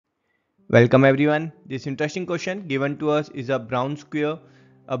Welcome everyone. This interesting question given to us is a brown square,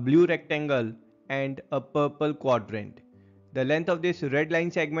 a blue rectangle and a purple quadrant. The length of this red line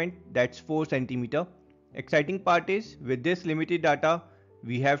segment that's 4 centimeter. Exciting part is with this limited data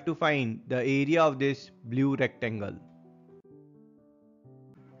we have to find the area of this blue rectangle.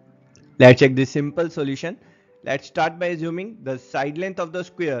 Let's check this simple solution. Let's start by assuming the side length of the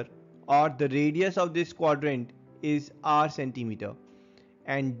square or the radius of this quadrant is r centimeter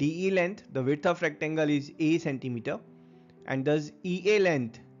and DE length, the width of rectangle is a centimeter, and thus EA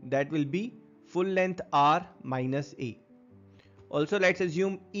length, that will be full length r minus a. Also let's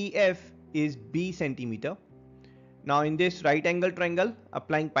assume EF is b centimeter. Now in this right angle triangle,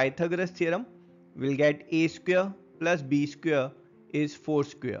 applying Pythagoras theorem, we'll get a square plus b square is 4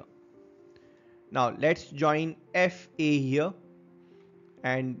 square. Now let's join FA here,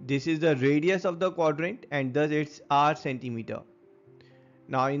 and this is the radius of the quadrant and thus it's r centimeter.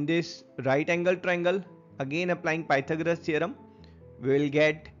 Now in this right angle triangle, again applying Pythagoras theorem, we will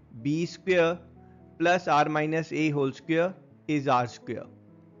get b square plus r minus a whole square is r square.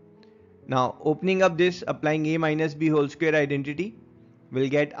 Now opening up this, applying a minus b whole square identity, we'll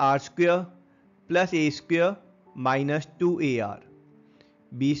get r square plus a square minus 2ar.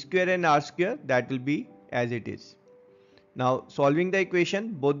 B square and r square, that will be as it is. Now solving the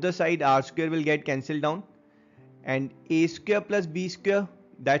equation, both the side r square will get cancelled down, and a square plus b square,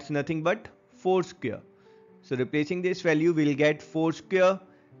 that's nothing but 4 square. So replacing this value, we'll get 4 square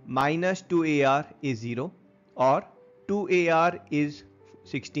minus 2ar is 0, or 2ar is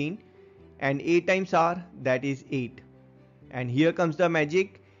 16 and a times r, that is 8. And here comes the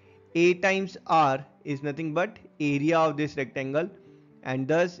magic, a times r is nothing but area of this rectangle, and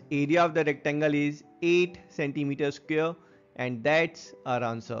thus area of the rectangle is 8 centimeter square, and that's our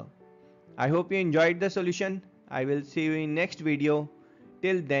answer. I hope you enjoyed the solution. I will see you in next video.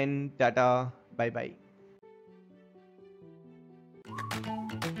 Till then, tata, bye bye.